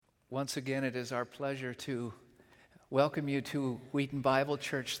Once again, it is our pleasure to welcome you to Wheaton Bible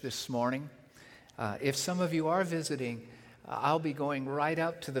Church this morning. If some of you are visiting, I'll be going right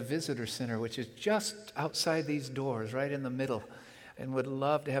out to the Visitor Center, which is just outside these doors, right in the middle, and would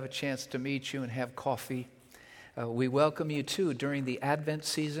love to have a chance to meet you and have coffee. We welcome you, too, during the Advent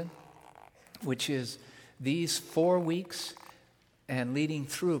season, which is these 4 weeks and leading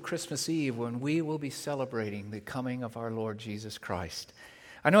through Christmas Eve, when we will be celebrating the coming of our Lord Jesus Christ.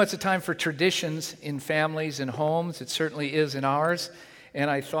 I know it's a time for traditions in families and homes. It certainly is in ours. And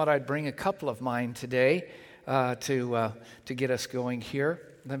I thought I'd bring a couple of mine today to get us going here.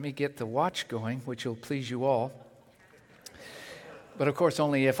 Let me get the watch going, which will please you all. But of course,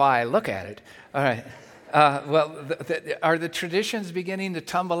 only if I look at it. All right. Are the traditions beginning to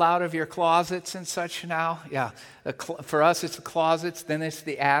tumble out of your closets and such now? Yeah. For us, it's the closets, then it's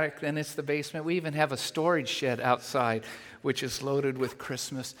the attic, then it's the basement. We even have a storage shed outside, which is loaded with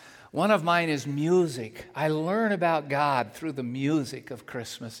Christmas. One of mine is music. I learn about God through the music of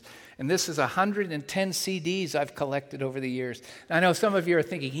Christmas. And this is 110 CDs I've collected over the years. I know some of you are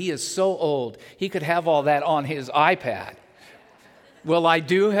thinking, he is so old, he could have all that on his iPad. Well, I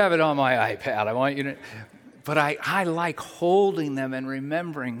do have it on my iPad. I want you to, but I like holding them and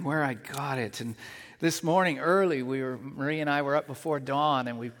remembering where I got it. And this morning early, Marie and I were up before dawn,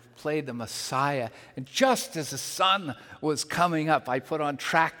 and we played the Messiah. And just as the sun was coming up, I put on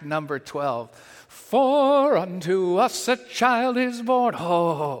track number 12. For unto us a child is born.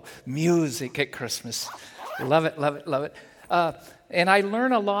 Oh, music at Christmas. Love it, love it, love it. And I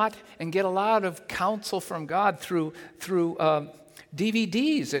learn a lot and get a lot of counsel from God through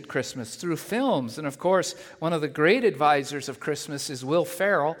DVDs at Christmas, through films. And of course, one of the great advisors of Christmas is Will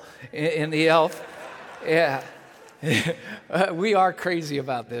Ferrell in The Elf. Yeah. We are crazy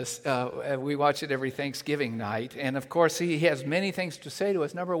about this. We watch it every Thanksgiving night. And of course, he has many things to say to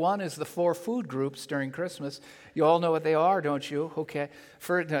us. Number one is the 4 food groups during Christmas. You all know what they are, don't you? Okay.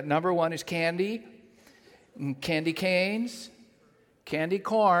 Number one is candy, candy canes, candy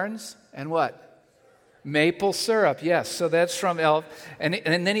corns, and what? Maple syrup, yes. So that's from Elf. And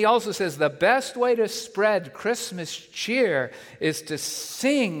then he also says the best way to spread Christmas cheer is to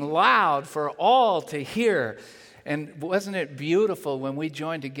sing loud for all to hear. And wasn't it beautiful when we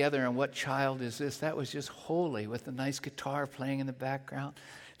joined together, and What Child Is This? That was just holy, with the nice guitar playing in the background.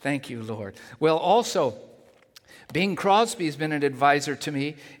 Thank you, Lord. Well, also, Bing Crosby has been an advisor to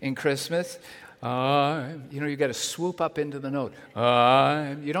me in Christmas. You got to swoop up into the note.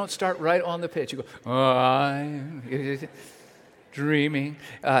 You don't start right on the pitch. You go, dreaming.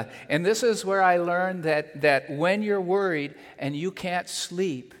 And this is where I learned that when you're worried and you can't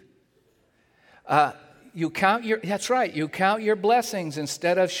sleep, you count your blessings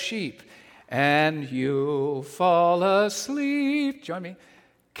instead of sheep. And you fall asleep. Join me.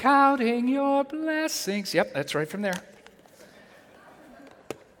 Counting your blessings. Yep, that's right from there.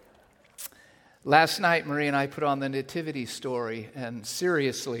 Last night, Marie and I put on the Nativity story, and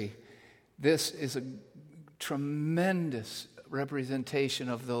seriously, this is a tremendous representation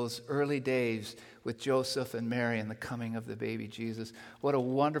of those early days with Joseph and Mary and the coming of the baby Jesus. What a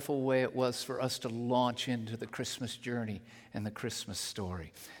wonderful way it was for us to launch into the Christmas journey and the Christmas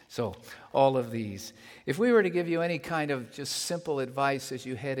story. So, all of these. If we were to give you any kind of just simple advice as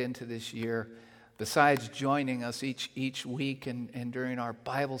you head into this year, besides joining us each week and during our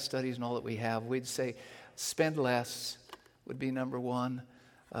Bible studies and all that we have, we'd say spend less would be number one.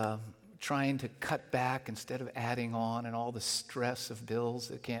 Trying to cut back instead of adding on, and all the stress of bills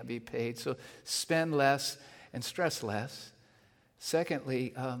that can't be paid. So spend less and stress less.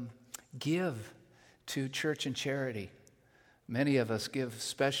 Secondly, give to church and charity. Many of us give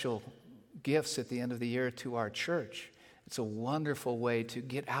special gifts at the end of the year to our church. It's a wonderful way to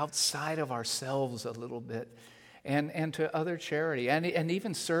get outside of ourselves a little bit, and to other charity, and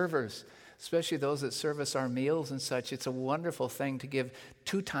even servers, especially those that service our meals and such. It's a wonderful thing to give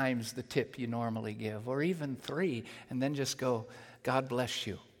 2 times the tip you normally give, or even 3, and then just go, God bless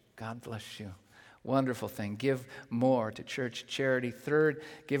you. God bless you. Wonderful thing. Give more to church charity. Third,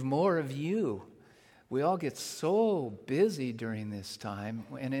 give more of you. We all get so busy during this time,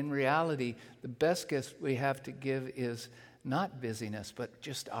 and in reality, the best gift we have to give is not busyness, but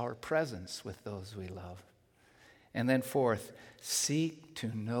just our presence with those we love. And then fourth, seek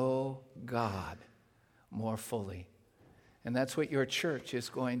to know God more fully. And that's what your church is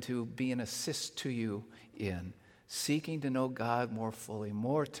going to be an assist to you in, seeking to know God more fully,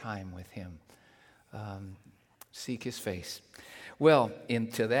 more time with Him. Seek His face. Well,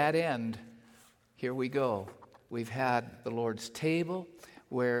 to that end, here we go. We've had the Lord's table,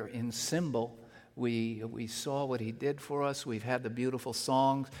 where in symbol We saw what he did for us. We've had the beautiful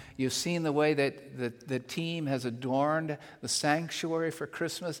songs. You've seen the way that the team has adorned the sanctuary for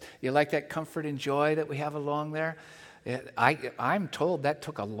Christmas. You like that comfort and joy that we have along there? I'm told that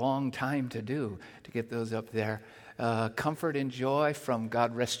took a long time to do, to get those up there. Comfort and joy from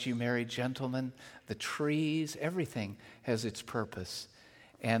God Rest You Merry Gentlemen, the trees, everything has its purpose.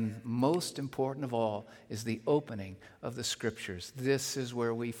 And most important of all is the opening of the Scriptures. This is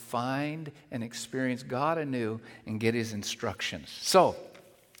where we find and experience God anew and get His instructions. So,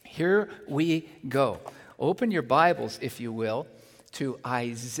 here we go. Open your Bibles, if you will, to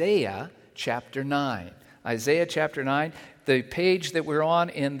Isaiah chapter 9. Isaiah chapter 9. The page that we're on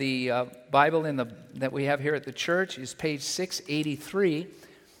in the Bible that we have here at the church is page 683.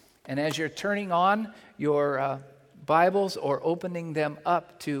 And as you're turning on your Bibles or opening them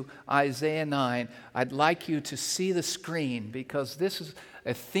up to Isaiah 9, I'd like you to see the screen because this is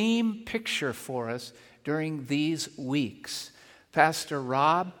a theme picture for us during these weeks. Pastor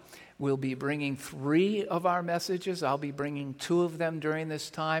Rob will be bringing 3 of our messages. I'll be bringing 2 of them during this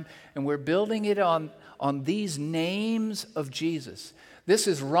time. And we're building it on these names of Jesus. This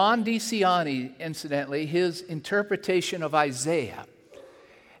is Ron DiCiani, incidentally, his interpretation of Isaiah.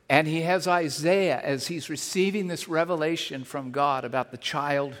 And he has Isaiah as he's receiving this revelation from God about the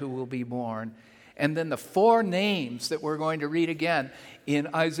child who will be born. And then the 4 names that we're going to read again in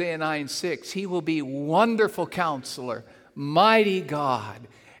Isaiah 9:6. He will be Wonderful Counselor, Mighty God,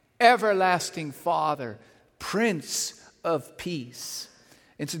 Everlasting Father, Prince of Peace.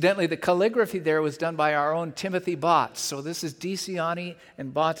 Incidentally, the calligraphy there was done by our own Timothy Botts. So this is DiCiani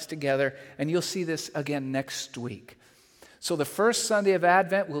and Botts together. And you'll see this again next week. So the first Sunday of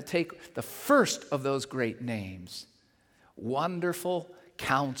Advent, we'll take the first of those great names, Wonderful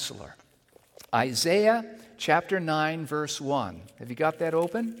Counselor. Isaiah chapter 9, verse 1. Have you got that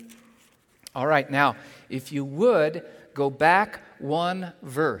open? All right, now, if you would, go back 1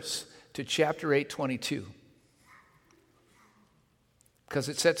 verse to chapter 8:22, because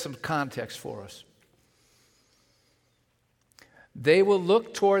it sets some context for us. They will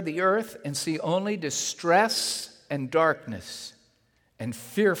look toward the earth and see only distress and darkness and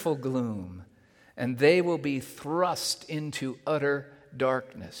fearful gloom, and they will be thrust into utter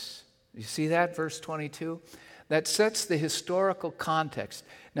darkness. You see that, verse 22? That sets the historical context.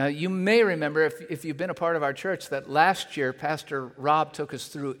 Now, you may remember, if you've been a part of our church, that last year Pastor Rob took us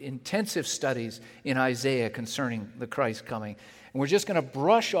through intensive studies in Isaiah concerning the Christ coming. And we're just going to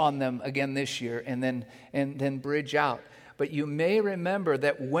brush on them again this year and then bridge out. But you may remember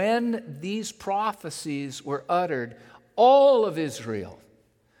that when these prophecies were uttered, all of Israel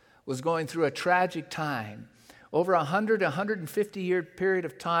was going through a tragic time. Over 150-year period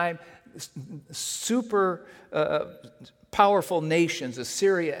of time, super powerful nations,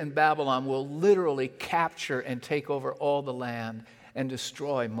 Assyria and Babylon, will literally capture and take over all the land and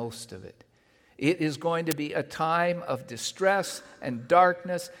destroy most of it. It is going to be a time of distress and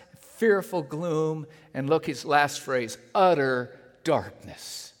darkness, fearful gloom, and look, his last phrase, utter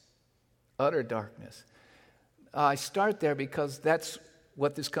darkness. Utter darkness. I start there because that's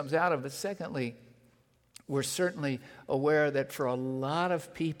what this comes out of. But secondly, we're certainly aware that for a lot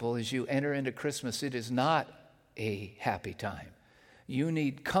of people, as you enter into Christmas, it is not a happy time. You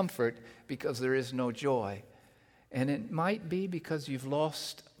need comfort because there is no joy. And it might be because you've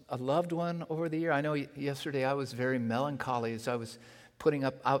lost a loved one over the year. I know yesterday I was very melancholy as I was putting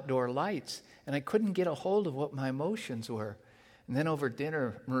up outdoor lights, and I couldn't get a hold of what my emotions were. And then over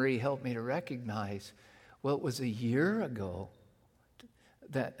dinner, Marie helped me to recognize, well, it was 2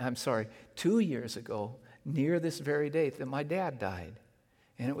 years ago, near this very date, that my dad died.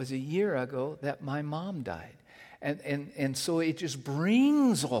 And it was 1 year ago that my mom died. And so it just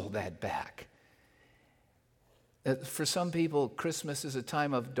brings all that back. For some people, Christmas is a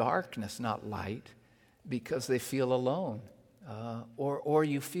time of darkness, not light, because they feel alone. Or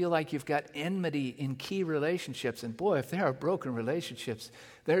you feel like you've got enmity in key relationships. And boy, if there are broken relationships,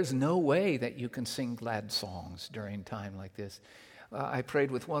 there's no way that you can sing glad songs during time like this. I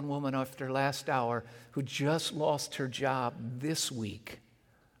prayed with one woman after last hour who just lost her job this week,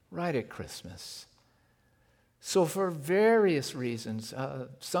 right at Christmas. So for various reasons,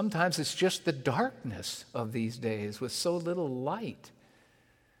 sometimes it's just the darkness of these days with so little light.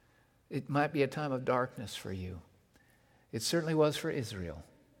 It might be a time of darkness for you. It certainly was for Israel.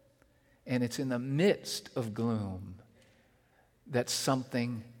 And it's in the midst of gloom that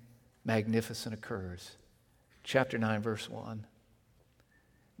something magnificent occurs. Chapter 9, verse 1.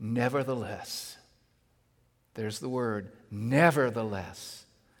 Nevertheless, there's the word, nevertheless,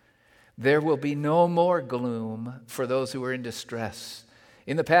 there will be no more gloom for those who are in distress.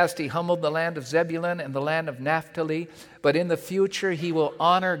 In the past, he humbled the land of Zebulun and the land of Naphtali, but in the future, he will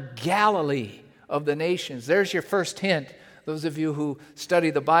honor Galilee of the nations. There's your first hint. Those of you who study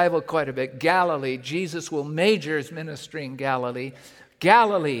the Bible quite a bit, Galilee, Jesus will major his ministry in Galilee.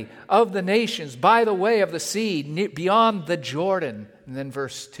 Galilee of the nations, by the way of the sea, beyond the Jordan. And then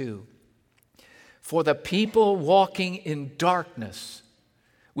verse 2. For the people walking in darkness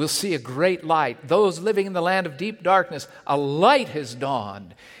will see a great light. Those living in the land of deep darkness, a light has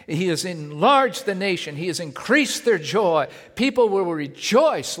dawned. He has enlarged the nation. He has increased their joy. People will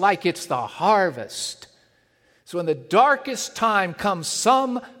rejoice like it's the harvest. So in the darkest time comes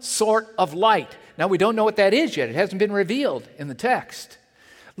some sort of light. Now we don't know what that is yet. It hasn't been revealed in the text.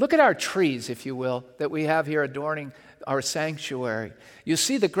 Look at our trees, if you will, that we have here adorning our sanctuary. You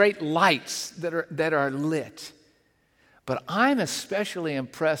see the great lights that are lit. But I'm especially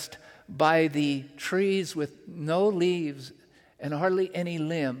impressed by the trees with no leaves and hardly any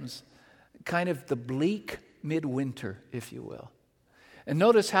limbs, kind of the bleak midwinter, if you will. And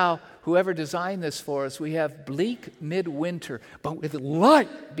notice how whoever designed this for us, we have bleak midwinter, but with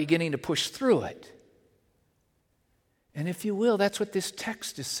light beginning to push through it. And if you will, that's what this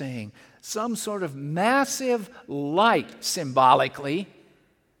text is saying. Some sort of massive light, symbolically,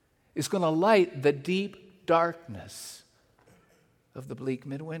 is going to light the deep darkness of the bleak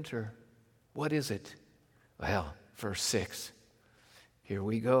midwinter. What is it? Well, verse 6. Here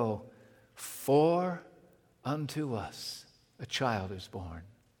we go. For unto us a child is born.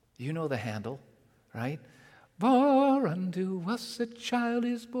 You know the handle, right? For unto us a child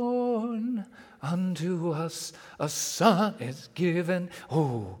is born, unto us a son is given.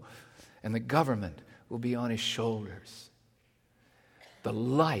 Oh, and the government will be on his shoulders. The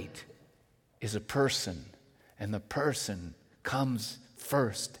light is a person, and the person comes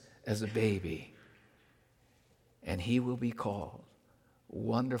first as a baby. And he will be called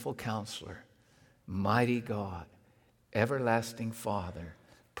Wonderful Counselor, Mighty God, Everlasting Father,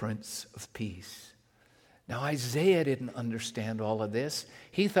 Prince of Peace. Now, Isaiah didn't understand all of this.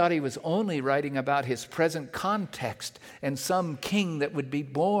 He thought he was only writing about his present context and some king that would be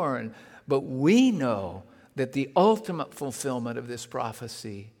born. But we know that the ultimate fulfillment of this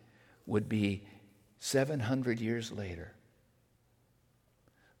prophecy would be 700 years later.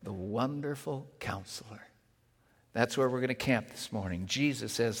 The Wonderful Counselor. That's where we're going to camp this morning.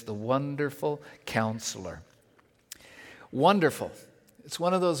 Jesus as the Wonderful Counselor. Wonderful. It's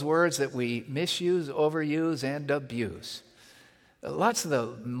one of those words that we misuse, overuse, and abuse. Lots of the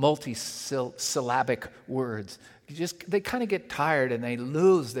multi-syllabic words, they kind of get tired and they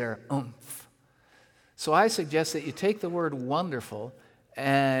lose their oomph. So I suggest that you take the word wonderful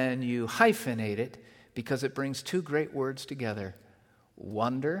and you hyphenate it because it brings two great words together.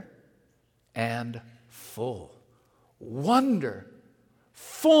 Wonder and full. Wonder.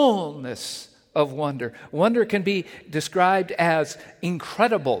 Fullness of wonder. Wonder can be described as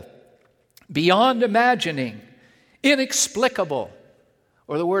incredible, beyond imagining, inexplicable,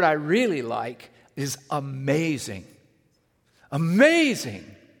 or the word I really like is amazing. Amazing.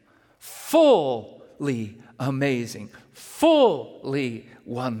 Fully amazing. Fully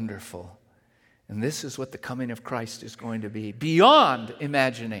wonderful. And this is what the coming of Christ is going to be. Beyond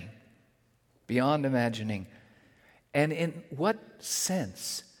imagining. Beyond imagining. And in what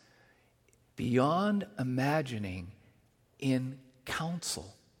sense? Beyond imagining in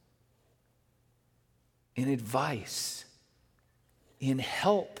counsel, in advice, in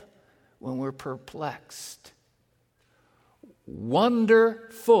help when we're perplexed.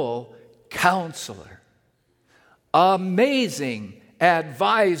 Wonderful Counselor, amazing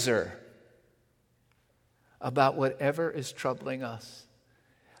advisor about whatever is troubling us.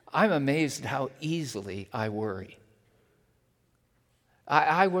 I'm amazed how easily I worry.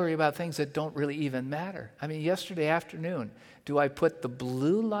 I worry about things that don't really even matter. I mean, yesterday afternoon, do I put the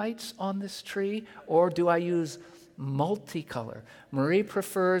blue lights on this tree or do I use multicolor? Marie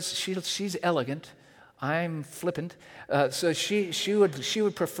prefers, she's elegant. I'm flippant. So she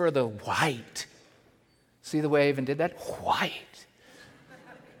would prefer the white. See the way I even did that? White.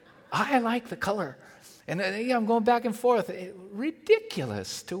 I like the color. And I'm going back and forth.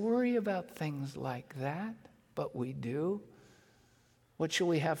 Ridiculous to worry about things like that, but we do. What shall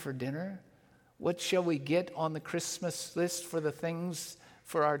we have for dinner? What shall we get on the Christmas list for the things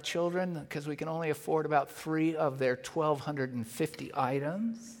for our children? Because we can only afford about 3 of their 1,250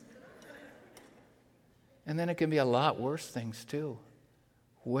 items. And then it can be a lot worse things too.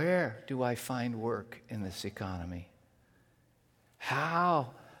 Where do I find work in this economy?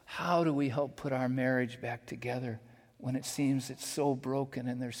 How do we help put our marriage back together when it seems it's so broken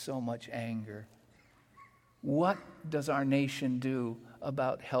and there's so much anger? What does our nation do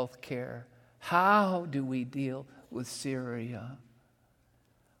about health care? How do we deal with Syria?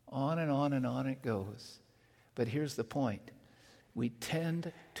 On and on and on it goes. But here's the point. We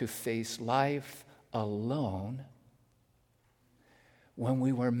tend to face life alone when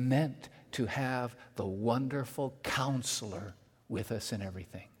we were meant to have the wonderful counselor with us in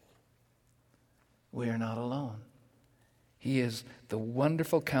everything. We are not alone. He is the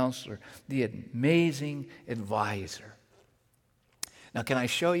wonderful counselor, the amazing advisor. Now, can I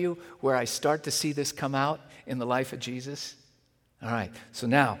show you where I start to see this come out in the life of Jesus? All right, so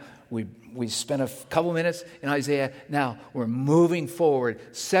now we spent a couple minutes in Isaiah. Now we're moving forward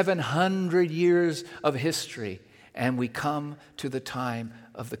 700 years of history, and we come to the time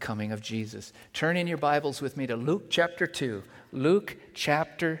of the coming of Jesus. Turn in your Bibles with me to Luke chapter 2. Luke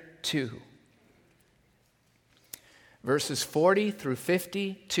chapter 2. Verses 40 through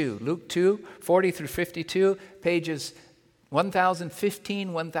 52. Luke 2, 40 through 52, pages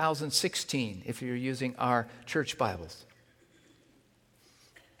 1015, 1016, if you're using our church Bibles.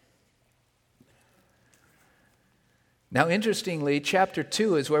 Now, interestingly, chapter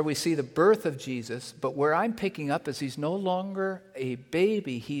 2 is where we see the birth of Jesus, but where I'm picking up is he's no longer a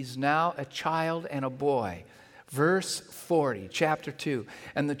baby, he's now a child and a boy. Verse 40, chapter 2.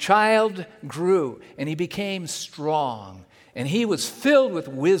 And the child grew, and he became strong, and he was filled with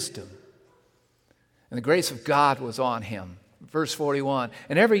wisdom, and the grace of God was on him. Verse 41,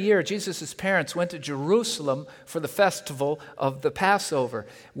 and every year Jesus' parents went to Jerusalem for the festival of the Passover.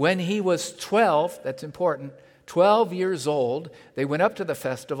 When he was 12, that's important, 12 years old, they went up to the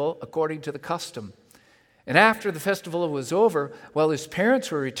festival according to the custom. And after the festival was over, while his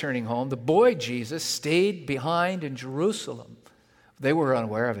parents were returning home, the boy Jesus stayed behind in Jerusalem. They were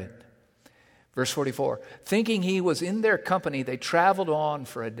unaware of it. Verse 44, thinking he was in their company, they traveled on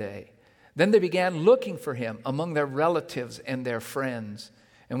for a day. Then they began looking for him among their relatives and their friends.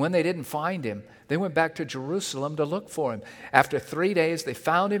 And when they didn't find him, they went back to Jerusalem to look for him. After 3 days, they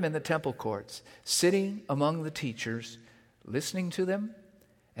found him in the temple courts, sitting among the teachers, listening to them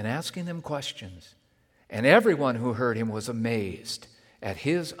and asking them questions. And everyone who heard him was amazed at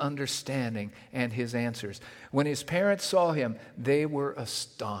his understanding and his answers. When his parents saw him, they were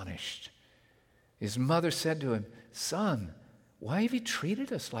astonished. His mother said to him, "Son, why have you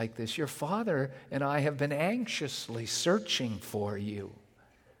treated us like this? Your father and I have been anxiously searching for you."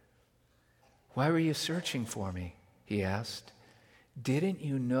 "Why were you searching for me?" he asked. "Didn't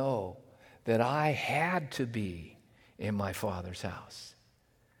you know that I had to be in my Father's house?"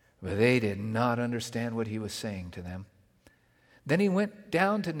 But they did not understand what he was saying to them. Then he went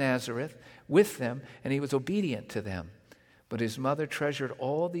down to Nazareth with them, and he was obedient to them. But his mother treasured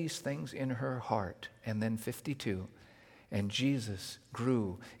all these things in her heart. And then 52, and Jesus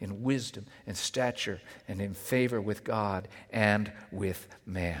grew in wisdom and stature and in favor with God and with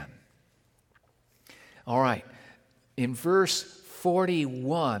man. All right, in verse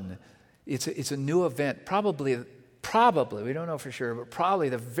 41, it's a new event, probably, we don't know for sure, but probably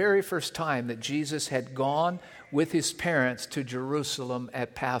the very first time that Jesus had gone with his parents to Jerusalem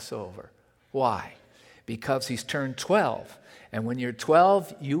at Passover. Why? Because he's turned 12. And when you're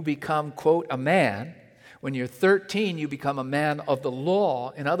 12, you become, quote, a man. When you're 13, you become a man of the law.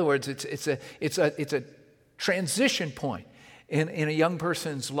 In other words, it's a transition point in a young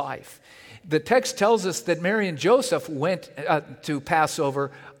person's life. The text tells us that Mary and Joseph went to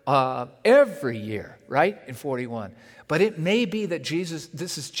Passover every year, right, in 41. But it may be that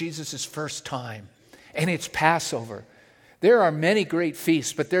this is Jesus' first time, and it's Passover. There are many great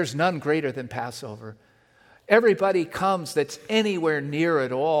feasts, but there's none greater than Passover. Everybody comes that's anywhere near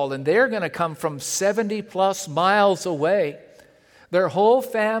it all, and they're going to come from 70 plus miles away. Their whole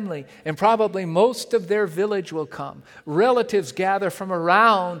family and probably most of their village will come. Relatives gather from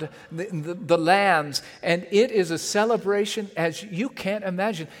around the lands, and it is a celebration as you can't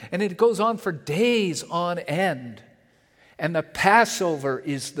imagine. And it goes on for days on end. And the Passover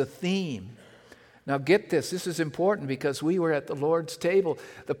is the theme. Now get this is important because we were at the Lord's table.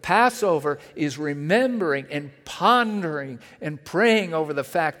 The Passover is remembering and pondering and praying over the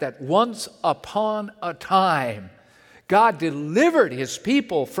fact that once upon a time, God delivered his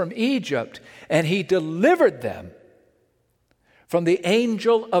people from Egypt, and he delivered them from the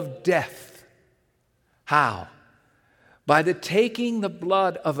angel of death. How? By the taking the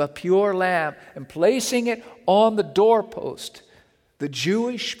blood of a pure lamb and placing it on the doorpost. The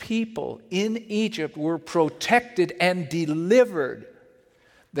Jewish people in Egypt were protected and delivered.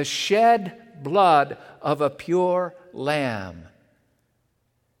 The shed blood of a pure lamb.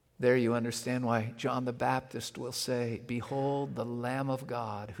 There you understand why John the Baptist will say, "Behold the Lamb of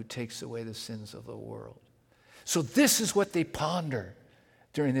God who takes away the sins of the world." So this is what they ponder.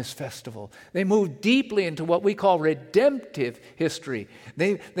 during this festival. They moved deeply into what we call redemptive history.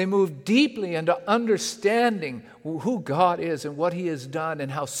 They moved deeply into understanding who God is and what He has done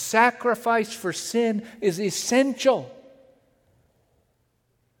and how sacrifice for sin is essential.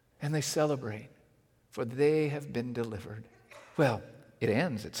 And they celebrate, for they have been delivered. Well, it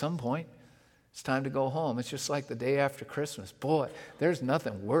ends at some point. It's time to go home. It's just like the day after Christmas. Boy, there's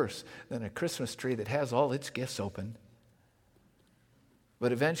nothing worse than a Christmas tree that has all its gifts open.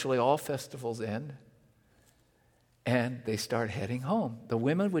 But eventually all festivals end, and they start heading home. The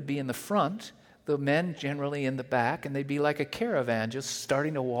women would be in the front, the men generally in the back, and they'd be like a caravan just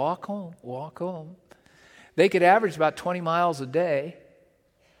starting to walk home. They could average about 20 miles a day,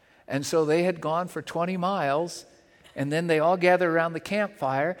 and so they had gone for 20 miles, and then they all gathered around the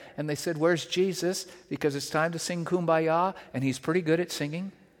campfire, and they said, "Where's Jesus?" Because it's time to sing Kumbaya, and he's pretty good at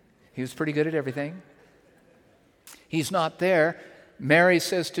singing. He was pretty good at everything. He's not there. Mary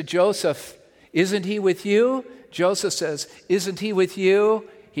says to Joseph, "Isn't he with you?" Joseph says, "Isn't he with you?"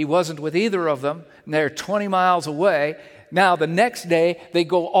 He wasn't with either of them, and they're 20 miles away. Now, the next day, they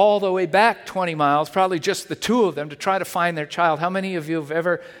go all the way back 20 miles, probably just the two of them, to try to find their child. How many of you have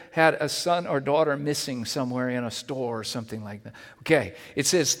ever had a son or daughter missing somewhere in a store or something like that? Okay, it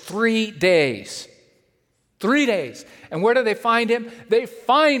says 3 days. 3 days. And where do they find him? They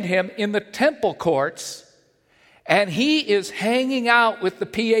find him in the temple courts, and he is hanging out with the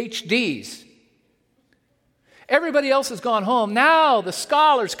PhDs. Everybody else has gone home. Now the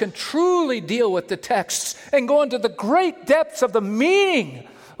scholars can truly deal with the texts and go into the great depths of the meaning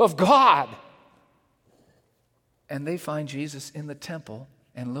of God. And they find Jesus in the temple,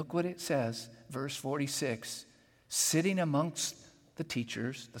 and look what it says, verse 46, sitting amongst the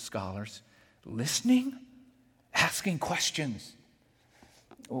teachers, the scholars, listening, asking questions.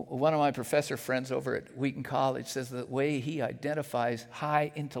 One of my professor friends over at Wheaton College says the way he identifies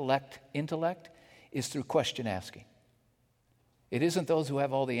high intellect is through question asking. It isn't those who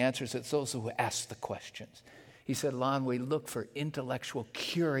have all the answers, it's those who ask the questions. He said, Lon, we look for intellectual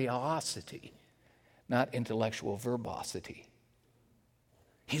curiosity, not intellectual verbosity.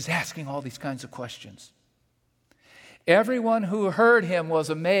 He's asking all these kinds of questions. Everyone who heard him was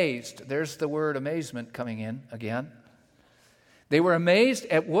amazed. There's the word amazement coming in again. They were amazed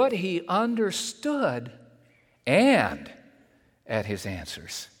at what he understood and at his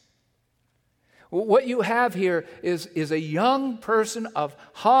answers. What you have here is a young person of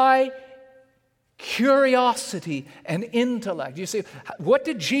high curiosity and intellect. You see, what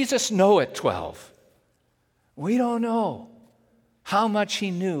did Jesus know at 12? We don't know how much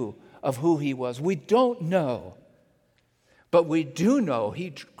he knew of who he was. We don't know. But we do know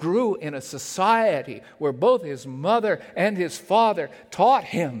he grew in a society where both his mother and his father taught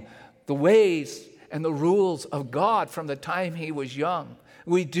him the ways and the rules of God from the time he was young.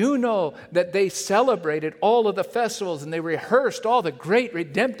 We do know that they celebrated all of the festivals and they rehearsed all the great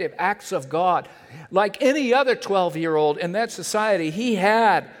redemptive acts of God. Like any other 12-year-old in that society, he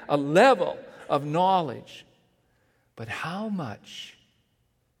had a level of knowledge. But how much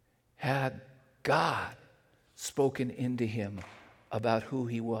had God spoken into him about who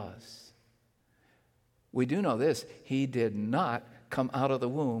he was? We do know this. He did not come out of the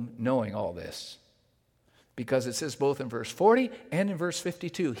womb knowing all this. Because it says both in verse 40 and in verse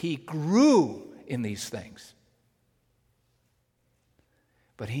 52, he grew in these things.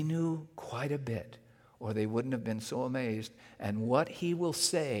 But he knew quite a bit, or they wouldn't have been so amazed. And what he will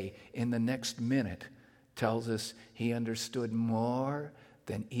say in the next minute tells us he understood more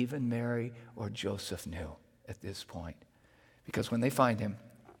than even Mary or Joseph knew at this point. Because when they find him,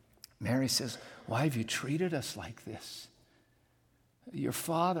 Mary says, "Why have you treated us like this? Your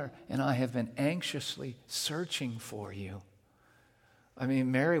father and I have been anxiously searching for you." I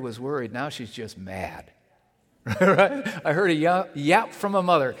mean, Mary was worried. Now she's just mad. Right? I heard a yap from a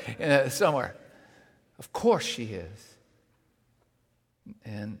mother somewhere. Of course she is.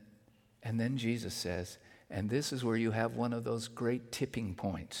 And then Jesus says, and this is where you have one of those great tipping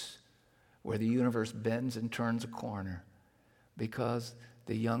points where the universe bends and turns a corner, because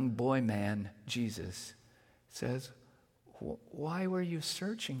the young boy man, Jesus, says, "Why were you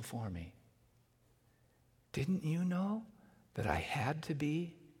searching for me? Didn't you know that I had to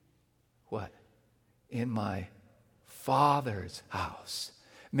be, what? In my Father's house."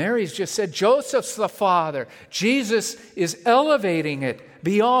 Mary's just said Joseph's the father. Jesus is elevating it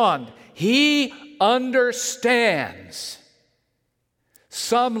beyond. He understands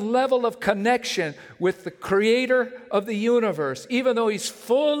some level of connection with the creator of the universe. Even though he's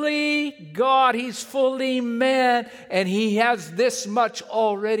fully God, he's fully man, and he has this much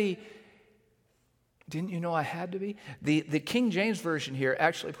already Didn't you know I had to be? The King James Version here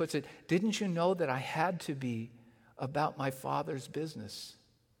actually puts it, didn't you know that I had to be about my Father's business?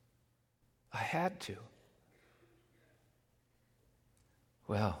 I had to.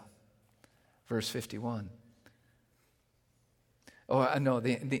 Well, verse 51. Oh, no,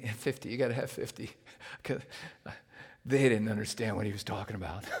 the 50. You got to have 50. Because they didn't understand what he was talking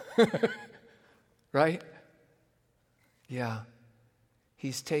about. Right? Yeah.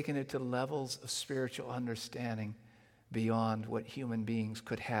 He's taken it to levels of spiritual understanding beyond what human beings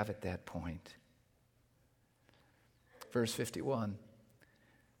could have at that point. Verse 51.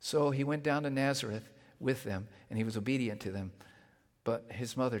 So he went down to Nazareth with them, and he was obedient to them. But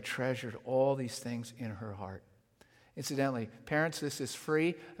his mother treasured all these things in her heart. Incidentally, parents, this is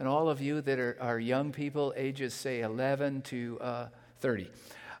free, and all of you that are young people, ages, say, 11 to 30,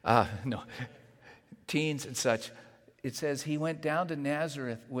 teens and such, it says he went down to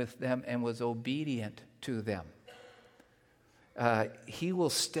Nazareth with them and was obedient to them. He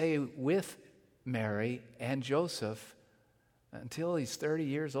will stay with Mary and Joseph until he's 30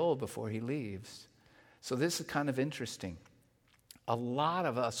 years old before he leaves. So this is kind of interesting. A lot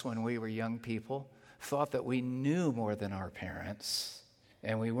of us, when we were young people, thought that we knew more than our parents,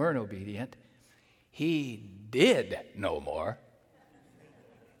 and we weren't obedient. He did know more,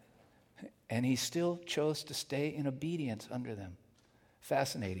 and he still chose to stay in obedience under them.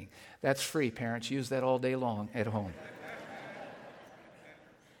 Fascinating. That's free, parents. Use that all day long at home.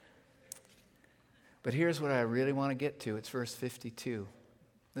 But here's what I really want to get to. It's verse 52.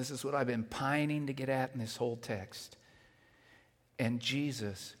 This is what I've been pining to get at in this whole text. And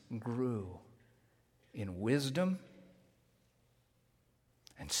Jesus grew in wisdom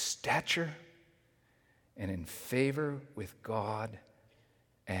and stature and in favor with God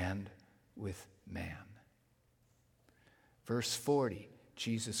and with man. Verse 40,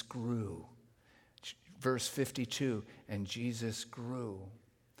 Jesus grew. Verse 52, and Jesus grew.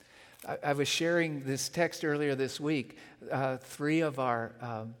 I was sharing this text earlier this week. Three of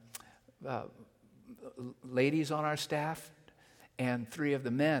our ladies on our staff and three of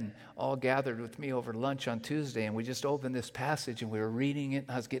the men all gathered with me over lunch on Tuesday, and we just opened this passage, and we were reading it,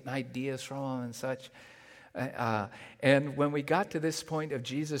 and I was getting ideas from them and such. And when we got to this point of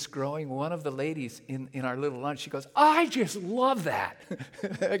Jesus growing, one of the ladies in our little lunch, she goes, I just love that.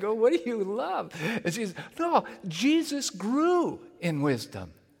 I go, what do you love? And she says, no, Jesus grew in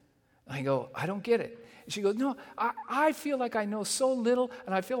wisdom. I go, I don't get it. And she goes, no, I feel like I know so little,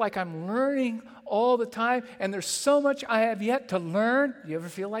 and I feel like I'm learning all the time, and there's so much I have yet to learn. You ever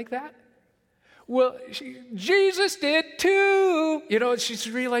feel like that? Well, Jesus did too. You know, she's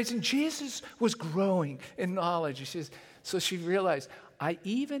realizing Jesus was growing in knowledge. So she realized, I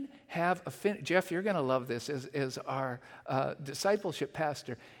even have Jeff, you're going to love this as our discipleship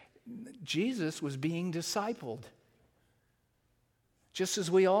pastor. Jesus was being discipled. Just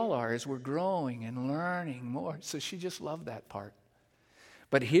as we all are, as we're growing and learning more. So she just loved that part.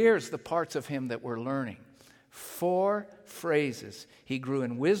 But here's the parts of him that we're learning. 4 phrases. He grew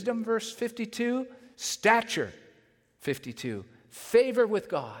in wisdom, verse 52, stature, 52, favor with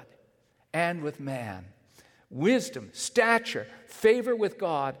God and with man. Wisdom, stature, favor with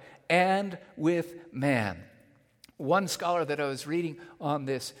God and with man. One scholar that I was reading on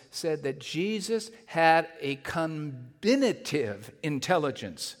this said that Jesus had a combinative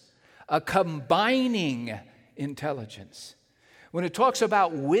intelligence, a combining intelligence. When it talks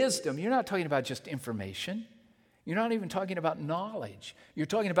about wisdom, you're not talking about just information. You're not even talking about knowledge. You're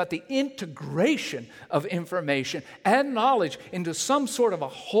talking about the integration of information and knowledge into some sort of a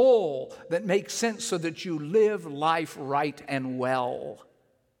whole that makes sense so that you live life right and well.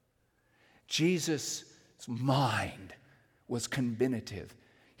 Jesus' mind was combinative.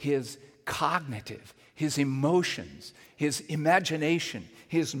 His cognitive, his emotions, his imagination,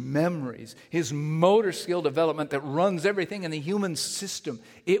 his memories, his motor skill development that runs everything in the human system,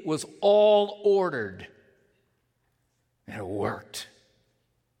 it was all ordered. And it worked.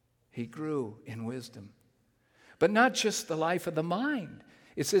 He grew in wisdom. But not just the life of the mind.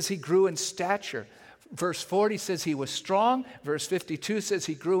 It says he grew in stature. Verse 40 says he was strong. Verse 52 says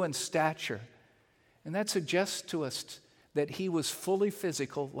he grew in stature. And that suggests to us that he was fully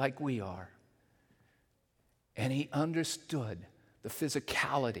physical like we are. And he understood the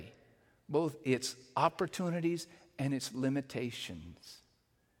physicality, both its opportunities and its limitations.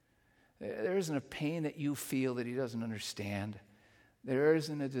 There isn't a pain that you feel that he doesn't understand. There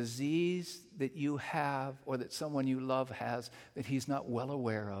isn't a disease that you have or that someone you love has that he's not well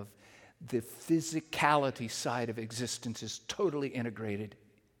aware of. The physicality side of existence is totally integrated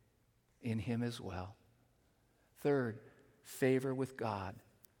in him as well. Third, favor with God,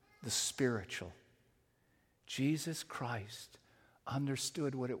 the spiritual. Jesus Christ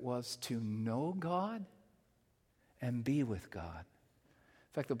understood what it was to know God and be with God.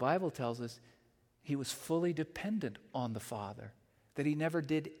 In fact, the Bible tells us he was fully dependent on the Father, that he never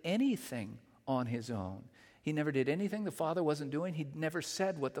did anything on his own. He never did anything the Father wasn't doing. He never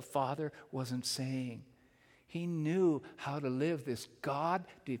said what the Father wasn't saying. He knew how to live this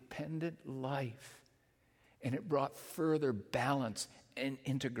God-dependent life, and it brought further balance and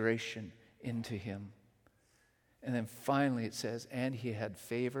integration into him. And then finally it says, and he had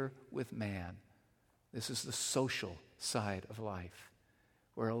favor with man. This is the social side of life,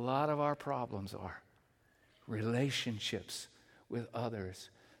 where a lot of our problems are. Relationships with others,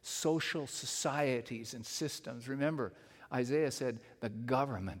 social societies and systems. Remember, Isaiah said the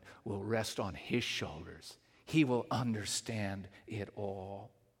government will rest on his shoulders. He will understand it all.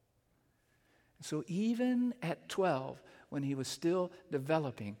 So even at 12, when he was still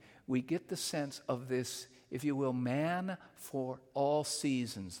developing, we get the sense of this, if you will, man for all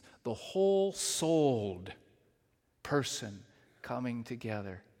seasons, the whole-souled person coming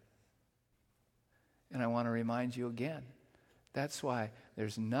together. And I want to remind you again, that's why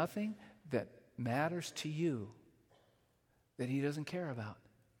there's nothing that matters to you that he doesn't care about.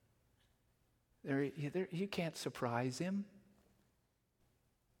 You can't surprise him.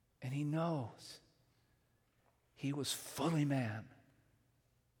 And he knows. He was fully man.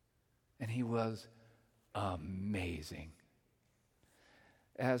 And he was amazing.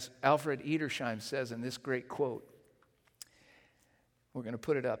 As Alfred Edersheim says in this great quote, we're going to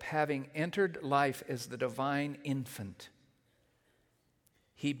put it up, having entered life as the divine infant,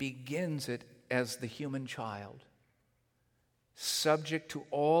 he begins it as the human child, subject to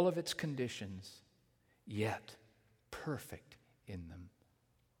all of its conditions, yet perfect in them.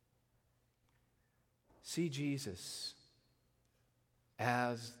 See Jesus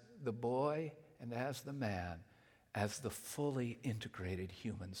as the boy and as the man, as the fully integrated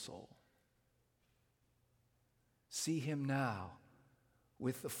human soul. See him now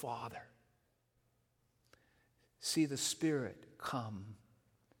with the Father. See the Spirit come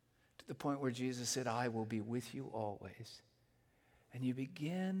to the point where Jesus said, I will be with you always. And you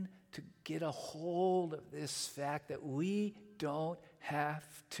begin to get a hold of this fact that we don't have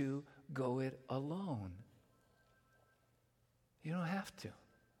to go it alone. You don't have to.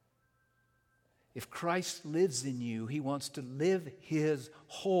 If Christ lives in you, he wants to live his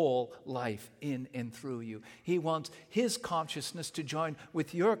whole life in and through you. He wants his consciousness to join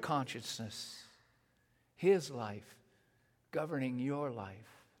with your consciousness, his life governing your life.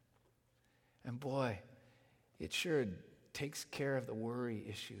 And boy, it sure takes care of the worry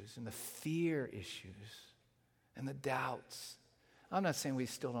issues and the fear issues and the doubts. I'm not saying we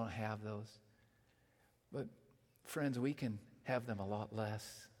still don't have those, but friends, we can have them a lot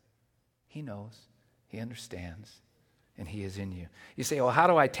less. He knows, he understands, and he is in you. You say, well, how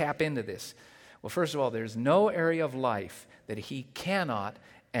do I tap into this? Well, first of all, there's no area of life that he cannot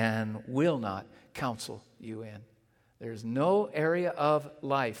and will not counsel you in. There's no area of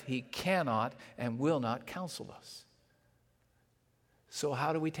life he cannot and will not counsel us. So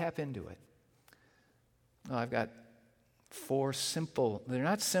how do we tap into it? Well, I've got 4 simple, they're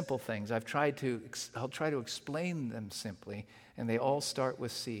not simple things. I'll try to explain them simply, and they all start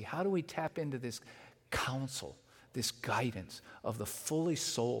with C. How do we tap into this counsel, this guidance of the fully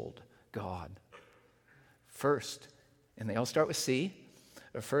souled God? First, and they all start with C,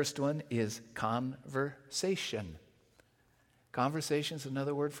 the first one is conversation. Conversation is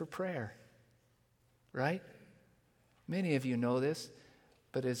another word for prayer, right? Many of you know this,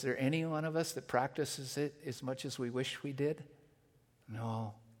 but is there any one of us that practices it as much as we wish we did?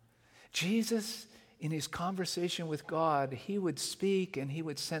 No. Jesus, in his conversation with God, he would speak and he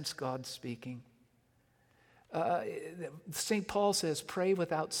would sense God speaking. St. Paul says, pray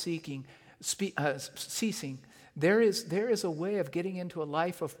without ceasing. There is a way of getting into a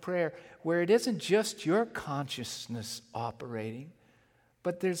life of prayer where it isn't just your consciousness operating,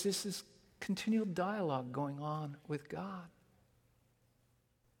 but there's this continual dialogue going on with God.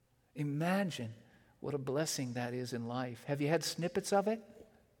 Imagine what a blessing that is in life. Have you had snippets of it?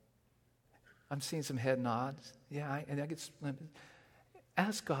 I'm seeing some head nods. Yeah, I get.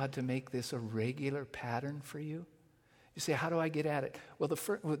 Ask God to make this a regular pattern for you. You say, how do I get at it? Well,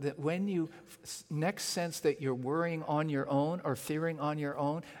 when you next sense that you're worrying on your own or fearing on your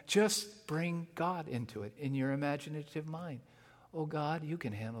own, just bring God into it in your imaginative mind. Oh God, you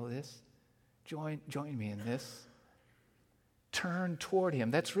can handle this. Join me in this. Turn toward him.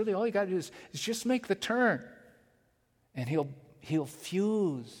 That's really all you got to do is just make the turn. And he'll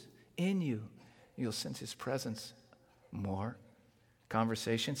fuse in you. You'll sense his presence more.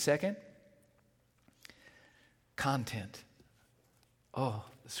 Conversation. Second, Content. Oh,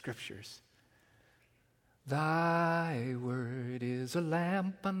 the Scriptures. Thy word is a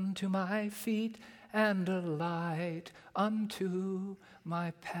lamp unto my feet and a light unto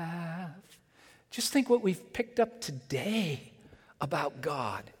my path. Just think what we've picked up today about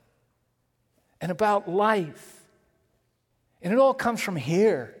God and about life. And it all comes from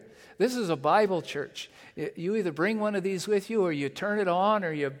here. This is a Bible church. You either bring one of these with you or you turn it on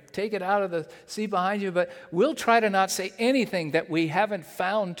or you take it out of the seat behind you. But we'll try to not say anything that we haven't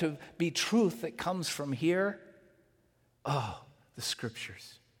found to be truth that comes from here. Oh, the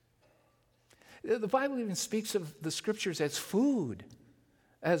Scriptures. The Bible even speaks of the Scriptures as food,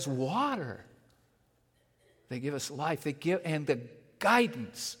 as water. They give us life. They give, and the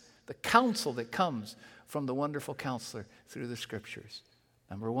guidance, the counsel that comes from the wonderful counselor through the Scriptures.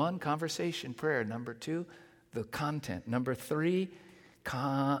 Number 1, conversation, prayer. Number 2, the content. Number 3,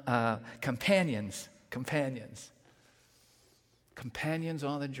 companions. Companions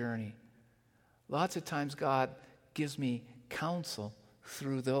on the journey. Lots of times God gives me counsel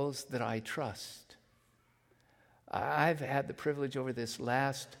through those that I trust. I've had the privilege over this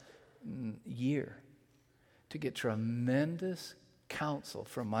last year to get tremendous counsel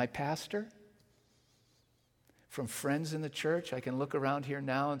from my pastor, from friends in the church. I can look around here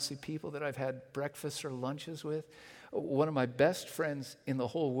now and see people that I've had breakfasts or lunches with. One of my best friends in the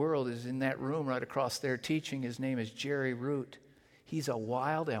whole world is in that room right across there teaching. His name is Jerry Root. He's a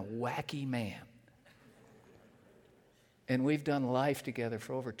wild and wacky man. And we've done life together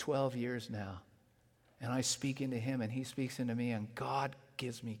for over 12 years now. And I speak into him and he speaks into me, and God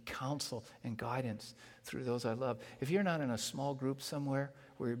gives me counsel and guidance through those I love. If you're not in a small group somewhere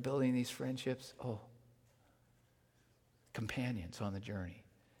where you're building these friendships, companions on the journey.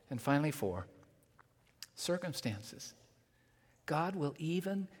 And finally, 4, circumstances. God will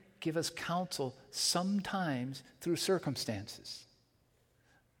even give us counsel sometimes through circumstances.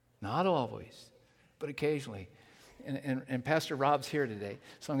 Not always, but occasionally. And Pastor Rob's here today,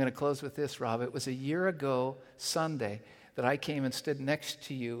 so I'm going to close with this, Rob. It was a year ago Sunday that I came and stood next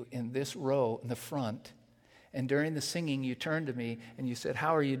to you in this row in the front. And during the singing, you turned to me and you said,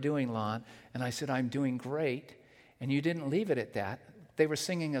 "How are you doing, Lon?" And I said, "I'm doing great." And you didn't leave it at that. They were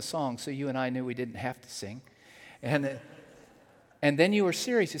singing a song, so you and I knew we didn't have to sing. And then you were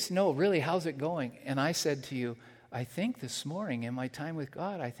serious. You said, "No, really, how's it going?" And I said to you, "I think this morning in my time with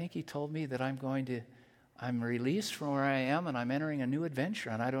God, I think he told me that I'm released from where I am and I'm entering a new adventure,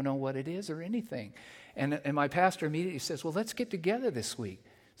 and I don't know what it is or anything." And my pastor immediately says, "Well, let's get together this week,"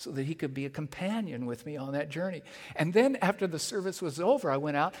 so that he could be a companion with me on that journey. And then after the service was over, I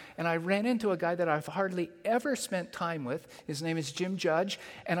went out and I ran into a guy that I've hardly ever spent time with. His name is Jim Judge.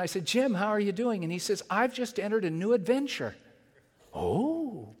 And I said, "Jim, how are you doing?" And he says, "I've just entered a new adventure."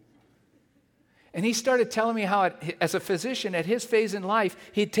 Oh. And he started telling me how, as a physician, at his phase in life,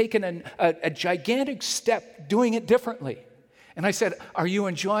 he'd taken a gigantic step doing it differently. And I said, "Are you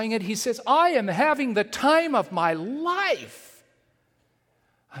enjoying it?" He says, "I am having the time of my life."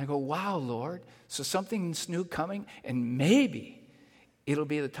 I go, "Wow, Lord, so something's new coming, and maybe it'll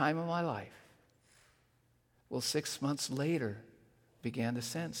be the time of my life." Well, 6 months later, began to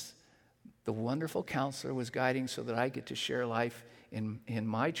sense the wonderful counselor was guiding so that I get to share life in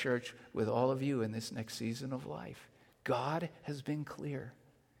my church with all of you in this next season of life. God has been clear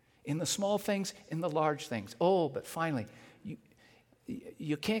in the small things, in the large things. Oh, but finally,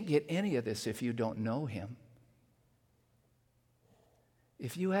 you can't get any of this if you don't know him.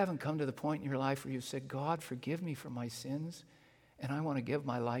 If you haven't come to the point in your life where you've said, "God, forgive me for my sins, and I want to give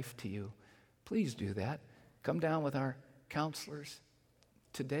my life to you," please do that. Come down with our counselors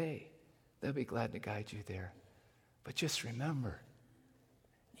today. They'll be glad to guide you there. But just remember,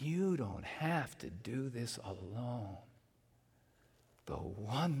 you don't have to do this alone. The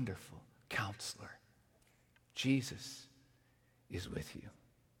wonderful counselor, Jesus, is with you.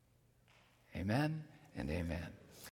 Amen and amen.